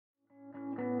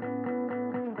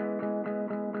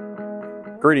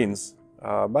Greetings.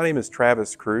 My name is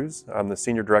Travis Kruse. I'm the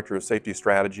Senior Director of Safety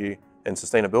Strategy and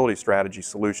Sustainability Strategy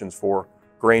Solutions for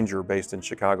Grainger based in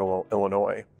Chicago,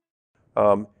 Illinois.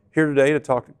 Here today to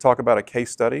talk about a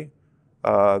case study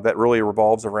that really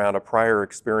revolves around a prior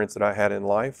experience that I had in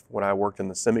life when I worked in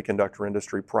the semiconductor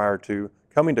industry prior to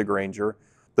coming to Grainger.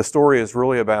 The story is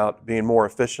really about being more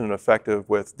efficient and effective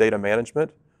with data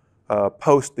management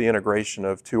post the integration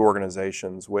of two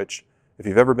organizations, which if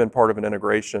you've ever been part of an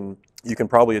integration, you can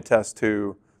probably attest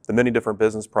to the many different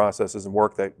business processes and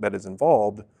work that is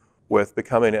involved with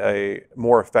becoming a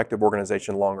more effective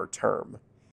organization longer term.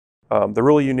 The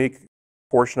really unique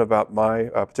portion about my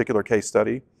particular case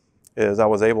study is I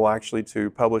was able actually to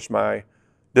publish my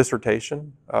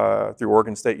dissertation through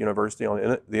Oregon State University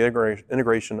on the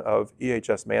integration of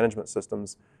EHS management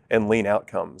systems and lean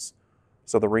outcomes.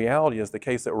 So the reality is the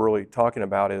case that we're really talking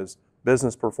about is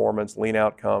business performance, lean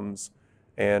outcomes,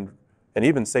 and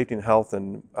even safety and health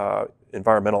and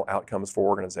environmental outcomes for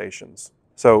organizations.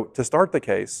 So to start the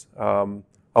case,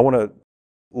 I want to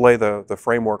lay the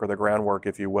framework or the groundwork,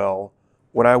 if you will.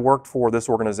 When I worked for this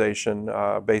organization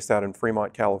based out in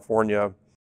Fremont, California,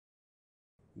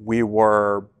 we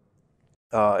were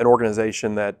an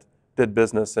organization that did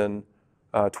business in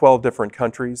 12 different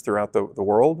countries throughout the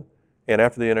world. And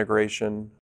after the integration,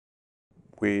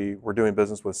 we were doing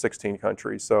business with 16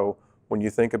 countries. So when you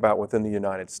think about within the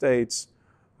United States,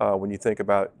 when you think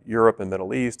about Europe and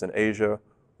Middle East and Asia,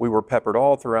 we were peppered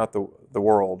all throughout the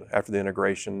world after the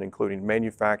integration, including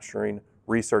manufacturing,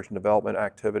 research and development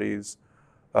activities,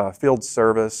 field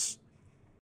service,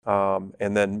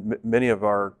 and then many of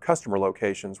our customer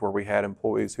locations where we had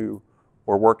employees who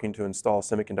were working to install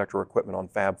semiconductor equipment on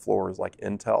fab floors like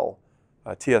Intel,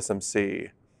 TSMC,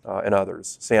 and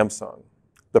others, Samsung.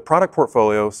 The product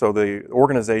portfolio, so the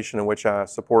organization in which I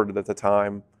supported at the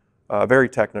time, very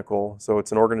technical. So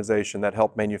it's an organization that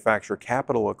helped manufacture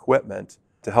capital equipment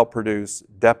to help produce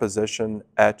deposition,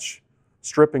 etch,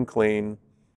 strip and clean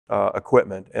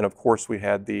equipment. And of course we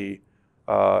had the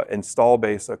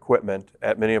install-based equipment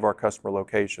at many of our customer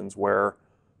locations where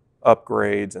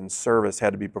upgrades and service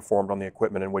had to be performed on the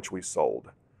equipment in which we sold.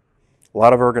 A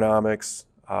lot of ergonomics,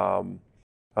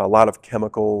 a lot of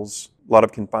chemicals, a lot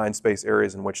of confined space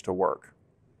areas in which to work.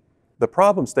 The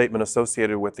problem statement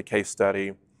associated with the case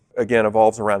study, again,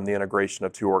 evolves around the integration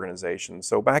of two organizations.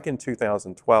 So back in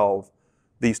 2012,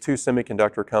 these two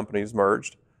semiconductor companies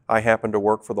merged. I happened to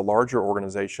work for the larger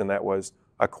organization that was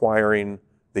acquiring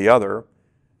the other.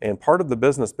 And part of the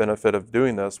business benefit of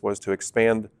doing this was to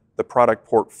expand the product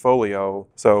portfolio.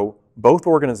 So both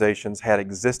organizations had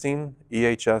existing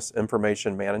EHS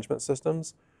information management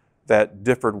systems that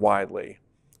differed widely.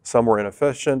 Some were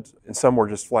inefficient and some were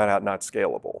just flat out not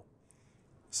scalable.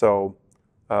 So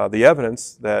the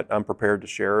evidence that I'm prepared to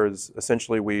share is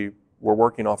essentially we were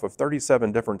working off of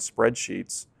 37 different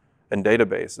spreadsheets and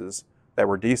databases that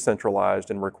were decentralized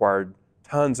and required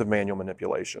tons of manual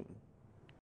manipulation.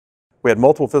 We had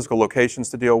multiple physical locations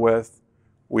to deal with.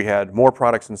 We had more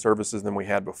products and services than we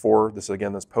had before. This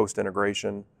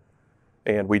post-integration.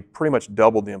 And we pretty much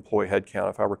doubled the employee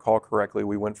headcount. If I recall correctly,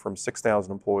 we went from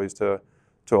 6,000 employees to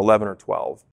 11 or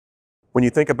 12. When you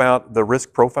think about the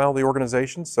risk profile of the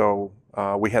organization, so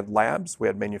we had labs, we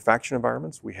had manufacturing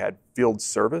environments, we had field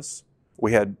service,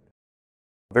 we had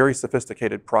very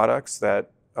sophisticated products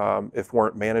that, if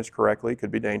weren't managed correctly,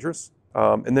 could be dangerous.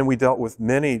 And then we dealt with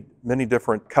many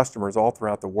different customers all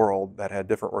throughout the world that had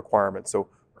different requirements. So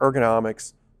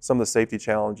ergonomics, some of the safety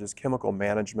challenges, chemical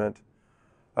management,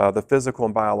 the physical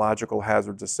and biological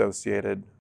hazards associated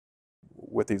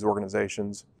with these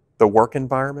organizations, the work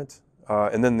environment,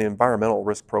 and then the environmental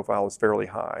risk profile is fairly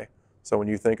high. So when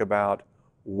you think about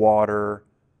water,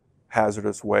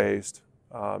 hazardous waste,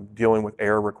 dealing with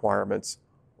air requirements,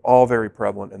 all very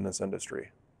prevalent in this industry.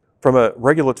 From a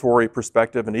regulatory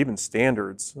perspective and even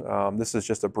standards, this is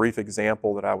just a brief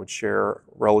example that I would share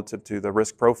relative to the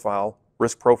risk profile.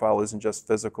 Risk profile isn't just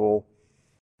physical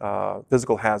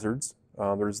hazards.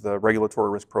 There's the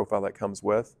regulatory risk profile that comes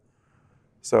with.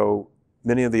 So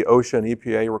many of the OSHA and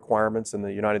EPA requirements in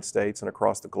the United States and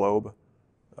across the globe,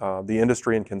 the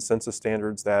industry and consensus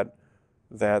standards that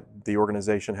the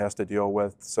organization has to deal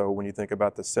with. So when you think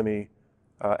about the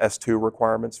S2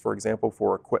 requirements, for example,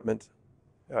 for equipment,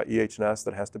 EH&S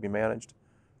that has to be managed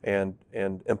and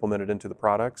implemented into the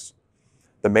products.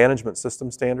 The management system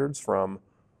standards from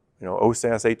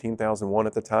OSAS 18001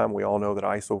 at the time. We all know that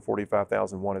ISO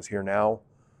 45001 is here now.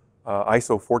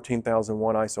 ISO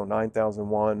 14001, ISO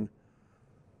 9001,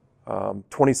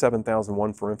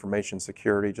 27001 for information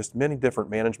security, just many different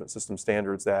management system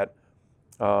standards that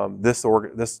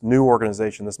this new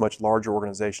organization, this much larger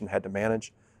organization had to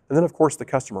manage. And then of course the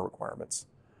customer requirements.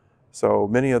 So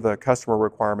many of the customer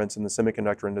requirements in the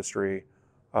semiconductor industry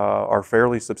are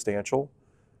fairly substantial.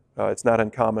 It's not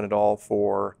uncommon at all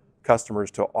for customers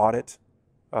to audit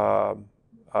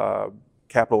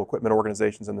capital equipment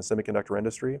organizations in the semiconductor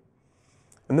industry.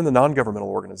 And then the non-governmental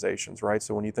organizations, right?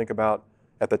 So when you think about,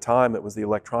 at the time, it was the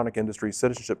Electronic Industry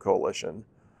Citizenship Coalition,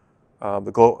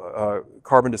 the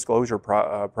Carbon Disclosure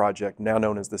Project, now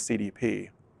known as the CDP,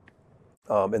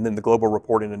 and then the Global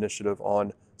Reporting Initiative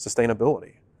on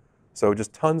Sustainability. So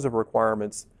just tons of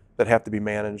requirements that have to be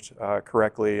managed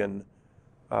correctly and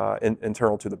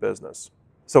internal to the business.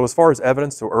 So as far as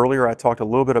evidence, so earlier I talked a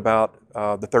little bit about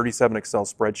the 37 Excel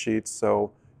spreadsheets.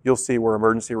 So you'll see where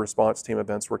emergency response team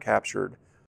events were captured,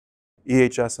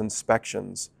 EHS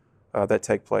inspections that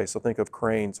take place. So think of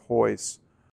cranes, hoists,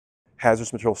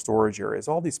 hazardous material storage areas,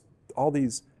 all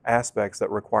these aspects that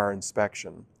require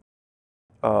inspection.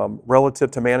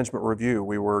 Relative to management review,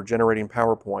 we were generating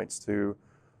PowerPoints to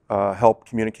help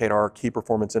communicate our key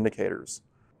performance indicators,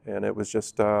 and it was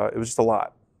just a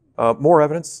lot. More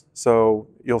evidence, so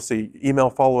you'll see email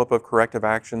follow-up of corrective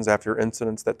actions after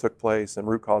incidents that took place and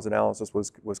root cause analysis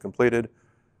was completed.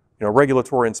 You know,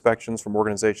 regulatory inspections from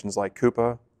organizations like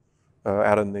Coupa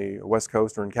out in the West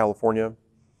Coast or in California.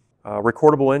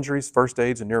 Recordable injuries, first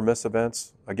aids, and near-miss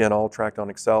events, again, all tracked on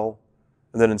Excel.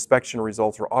 And then inspection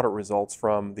results or audit results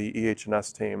from the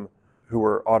EH&S team who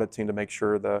were auditing to make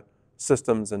sure the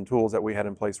systems and tools that we had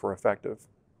in place were effective.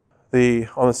 On the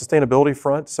sustainability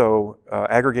front, so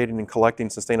aggregating and collecting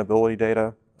sustainability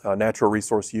data, natural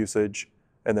resource usage,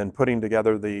 and then putting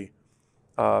together the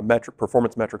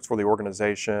performance metrics for the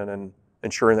organization and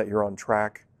ensuring that you're on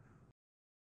track.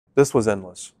 This was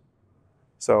endless.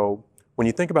 So when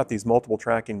you think about these multiple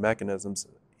tracking mechanisms,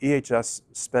 EHS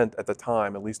spent at the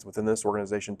time, at least within this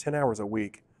organization, 10 hours a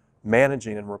week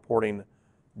managing and reporting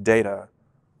data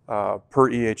per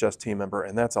EHS team member,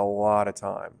 and that's a lot of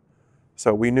time.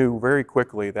 So we knew very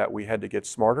quickly that we had to get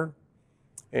smarter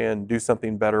and do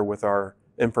something better with our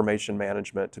information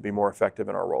management to be more effective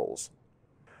in our roles.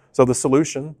 So the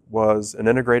solution was an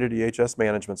integrated EHS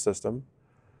management system.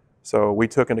 So we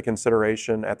took into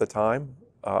consideration at the time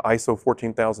ISO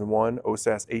 14001,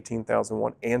 OSAS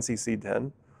 18001, and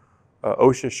CC10,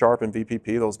 OSHA, SHARP, and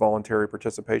VPP, those voluntary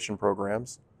participation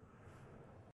programs.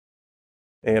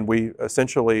 And we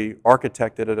essentially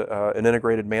architected an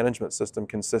integrated management system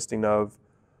consisting of,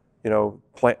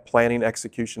 planning,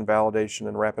 execution, validation,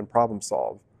 and rapid problem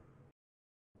solve.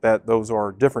 Those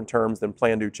are different terms than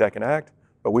plan, do, check, and act,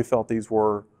 but we felt these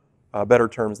were better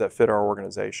terms that fit our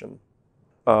organization.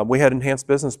 We had enhanced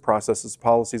business processes,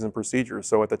 policies, and procedures.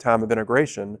 So at the time of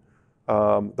integration,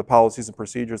 the policies and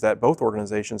procedures that both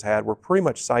organizations had were pretty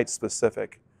much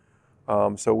site-specific.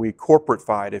 So we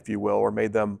corporate-fied, if you will, or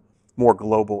made them more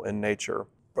global in nature.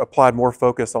 Applied more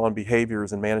focus on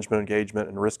behaviors and management engagement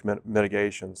and risk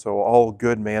mitigation. So all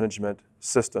good management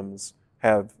systems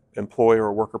have employer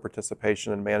or worker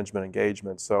participation and management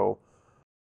engagement. So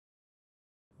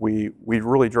we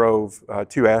really drove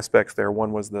two aspects there.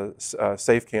 One was the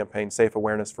SAFE campaign, Safe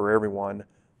Awareness for Everyone.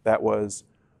 That was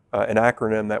an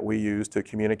acronym that we used to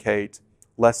communicate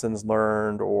lessons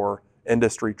learned or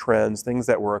industry trends, things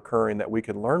that were occurring that we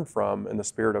could learn from in the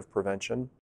spirit of prevention.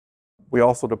 We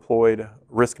also deployed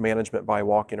risk management by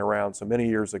walking around. So many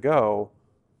years ago,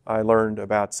 I learned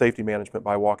about safety management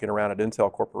by walking around at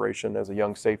Intel Corporation as a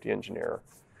young safety engineer.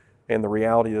 And the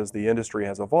reality is the industry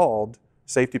has evolved.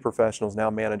 Safety professionals now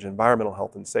manage environmental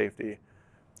health and safety.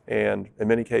 And in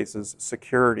many cases,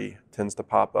 security tends to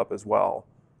pop up as well.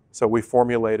 So we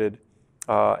formulated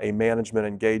a management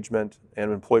engagement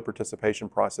and employee participation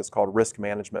process called risk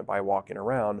management by walking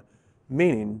around,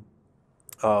 meaning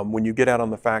when you get out on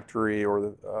the factory or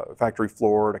the factory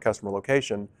floor at a customer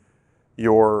location,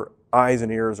 your eyes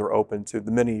and ears are open to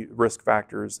the many risk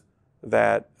factors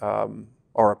that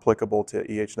are applicable to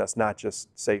EH&S, not just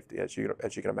safety, as you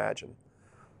can imagine.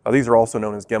 These are also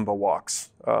known as Gemba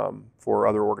walks for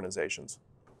other organizations.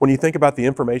 When you think about the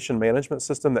information management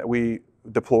system that we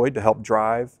deployed to help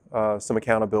drive some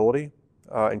accountability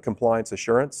and compliance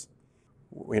assurance,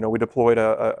 we deployed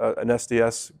an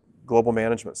SDS global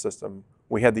management system.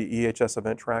 We had the EHS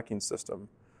event tracking system,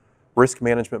 risk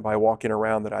management by walking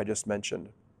around that I just mentioned.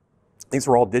 These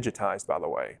were all digitized, by the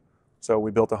way. So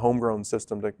we built a homegrown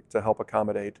system to help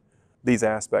accommodate these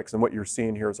aspects, and what you're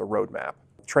seeing here is a roadmap.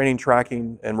 Training,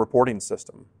 tracking, and reporting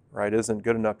system, right, isn't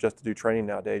good enough just to do training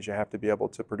nowadays. You have to be able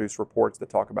to produce reports that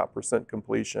talk about percent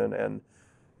completion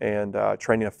and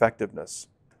training effectiveness.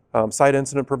 Site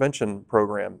incident prevention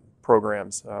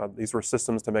programs. These were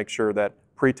systems to make sure that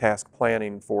pre-task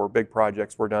planning for big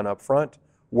projects were done up front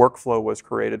workflow was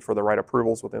created for the right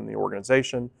approvals within the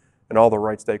organization, and all the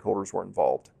right stakeholders were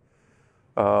involved.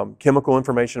 Chemical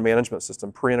information management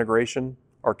system, pre-integration,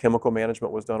 our chemical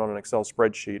management was done on an Excel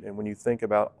spreadsheet, and when you think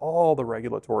about all the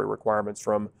regulatory requirements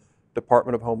from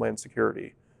Department of Homeland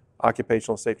Security,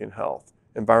 Occupational Safety and Health,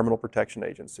 Environmental Protection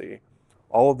Agency,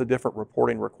 all of the different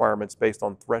reporting requirements based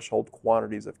on threshold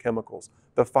quantities of chemicals.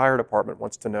 The fire department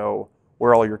wants to know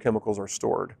where all your chemicals are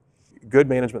stored. Good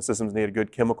management systems need a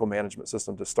good chemical management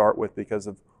system to start with because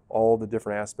of all the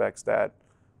different aspects that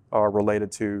are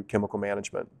related to chemical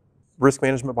management. Risk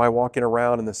management by walking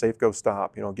around and the safe go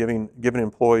stop, giving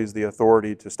employees the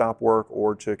authority to stop work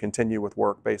or to continue with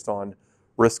work based on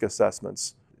risk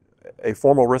assessments. A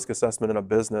formal risk assessment in a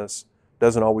business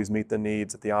doesn't always meet the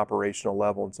needs at the operational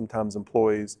level, and sometimes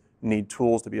employees need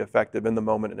tools to be effective in the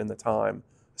moment and in the time,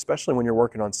 especially when you're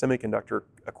working on semiconductor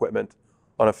equipment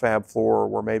on a fab floor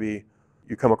where maybe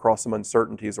you come across some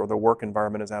uncertainties or the work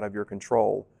environment is out of your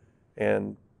control.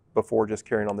 And before just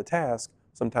carrying on the task,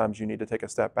 sometimes you need to take a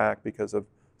step back because of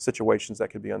situations that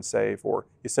could be unsafe or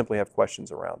you simply have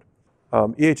questions around.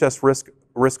 EHS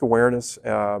risk awareness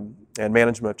and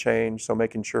management of change, so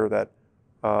making sure that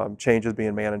change is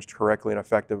being managed correctly and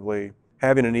effectively.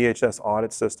 Having an EHS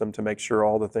audit system to make sure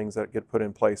all the things that get put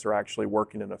in place are actually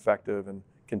working and effective, and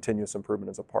continuous improvement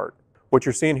is a part. What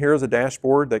you're seeing here is a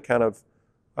dashboard that kind of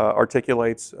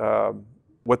articulates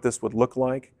what this would look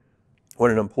like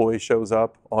when an employee shows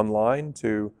up online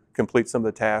to complete some of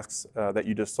the tasks that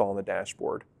you just saw on the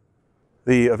dashboard.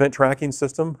 The event tracking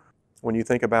system, when you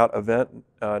think about event,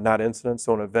 not incident,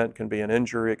 so an event can be an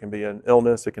injury, it can be an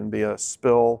illness, it can be a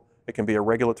spill, it can be a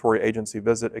regulatory agency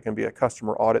visit, it can be a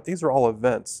customer audit. These are all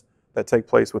events that take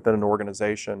place within an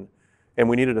organization, and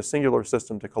we needed a singular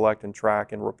system to collect and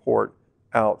track and report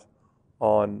out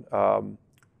on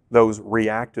those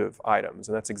reactive items,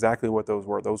 and that's exactly what those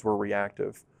were. Those were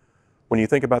reactive. When you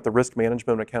think about the risk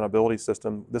management and accountability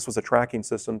system, this was a tracking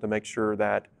system to make sure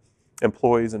that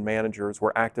employees and managers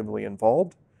were actively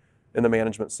involved in the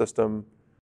management system.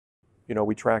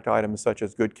 We tracked items such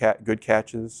as good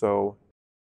catches. So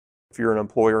if you're an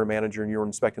employer or manager and you were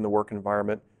inspecting the work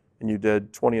environment and you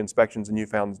did 20 inspections and you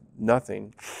found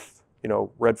nothing,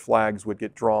 red flags would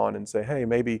get drawn and say, hey,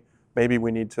 maybe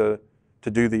we need to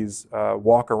do these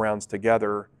walk-arounds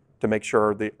together to make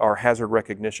sure our hazard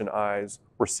recognition eyes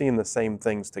were seeing the same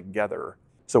things together.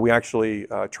 So we actually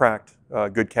tracked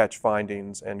good catch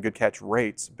findings and good catch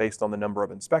rates based on the number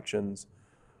of inspections.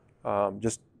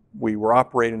 We were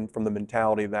operating from the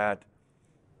mentality that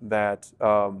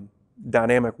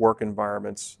dynamic work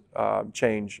environments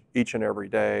change each and every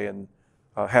day, and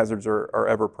hazards are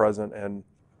ever present, and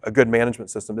a good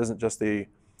management system isn't just the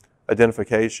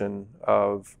identification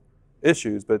of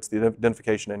issues, but it's the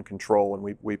identification and control,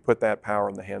 and we put that power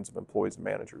in the hands of employees and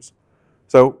managers.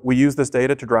 So we use this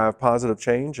data to drive positive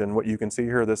change, and what you can see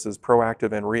here, this is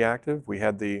proactive and reactive. We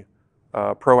had the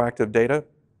proactive data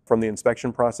from the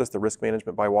inspection process, the risk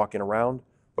management by walking around,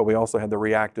 but we also had the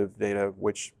reactive data,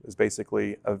 which is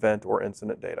basically event or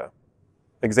incident data.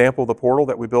 Example, the portal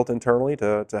that we built internally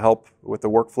to help with the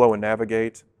workflow and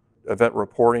navigate event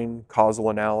reporting,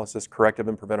 causal analysis, corrective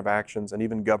and preventive actions, and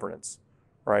even governance,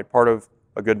 right? Part of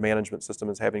a good management system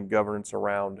is having governance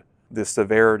around the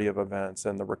severity of events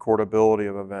and the recordability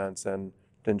of events, and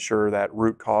to ensure that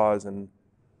root cause and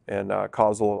other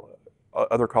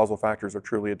causal factors are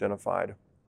truly identified.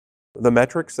 The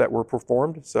metrics that were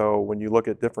performed, so when you look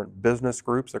at different business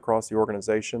groups across the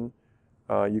organization,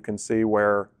 you can see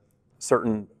where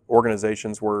certain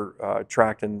organizations were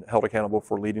tracked and held accountable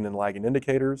for leading and lagging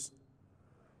indicators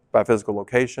by physical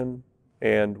location,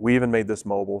 and we even made this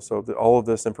mobile, so that all of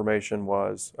this information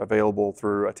was available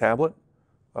through a tablet,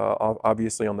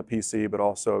 obviously on the PC, but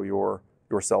also your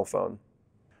cell phone.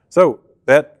 So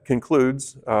that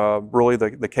concludes really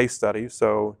the case study.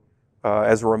 So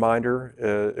as a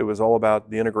reminder, it was all about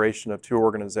the integration of two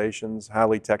organizations,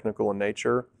 highly technical in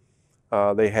nature.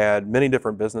 They had many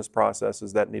different business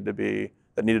processes that needed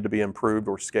to be improved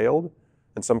or scaled.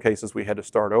 In some cases, we had to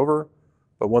start over.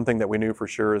 But one thing that we knew for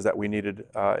sure is that we needed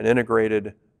an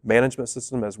integrated management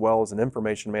system as well as an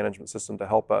information management system to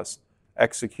help us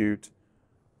execute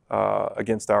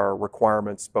against our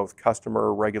requirements, both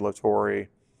customer, regulatory,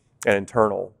 and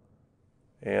internal.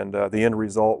 And the end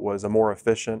result was a more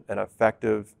efficient and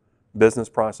effective business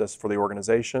process for the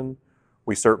organization.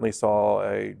 We certainly saw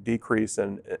a decrease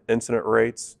in incident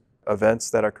rates,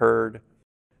 events that occurred,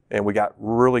 and we got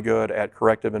really good at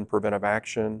corrective and preventive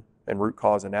action and root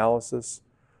cause analysis.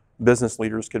 Business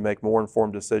leaders could make more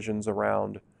informed decisions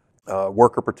around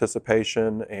worker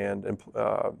participation and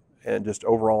and just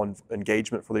overall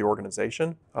engagement for the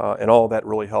organization. And all of that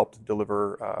really helped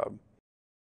deliver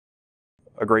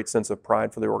a great sense of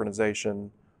pride for the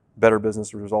organization, better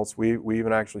business results. We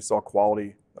even actually saw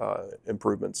quality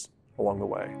improvements along the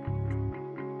way.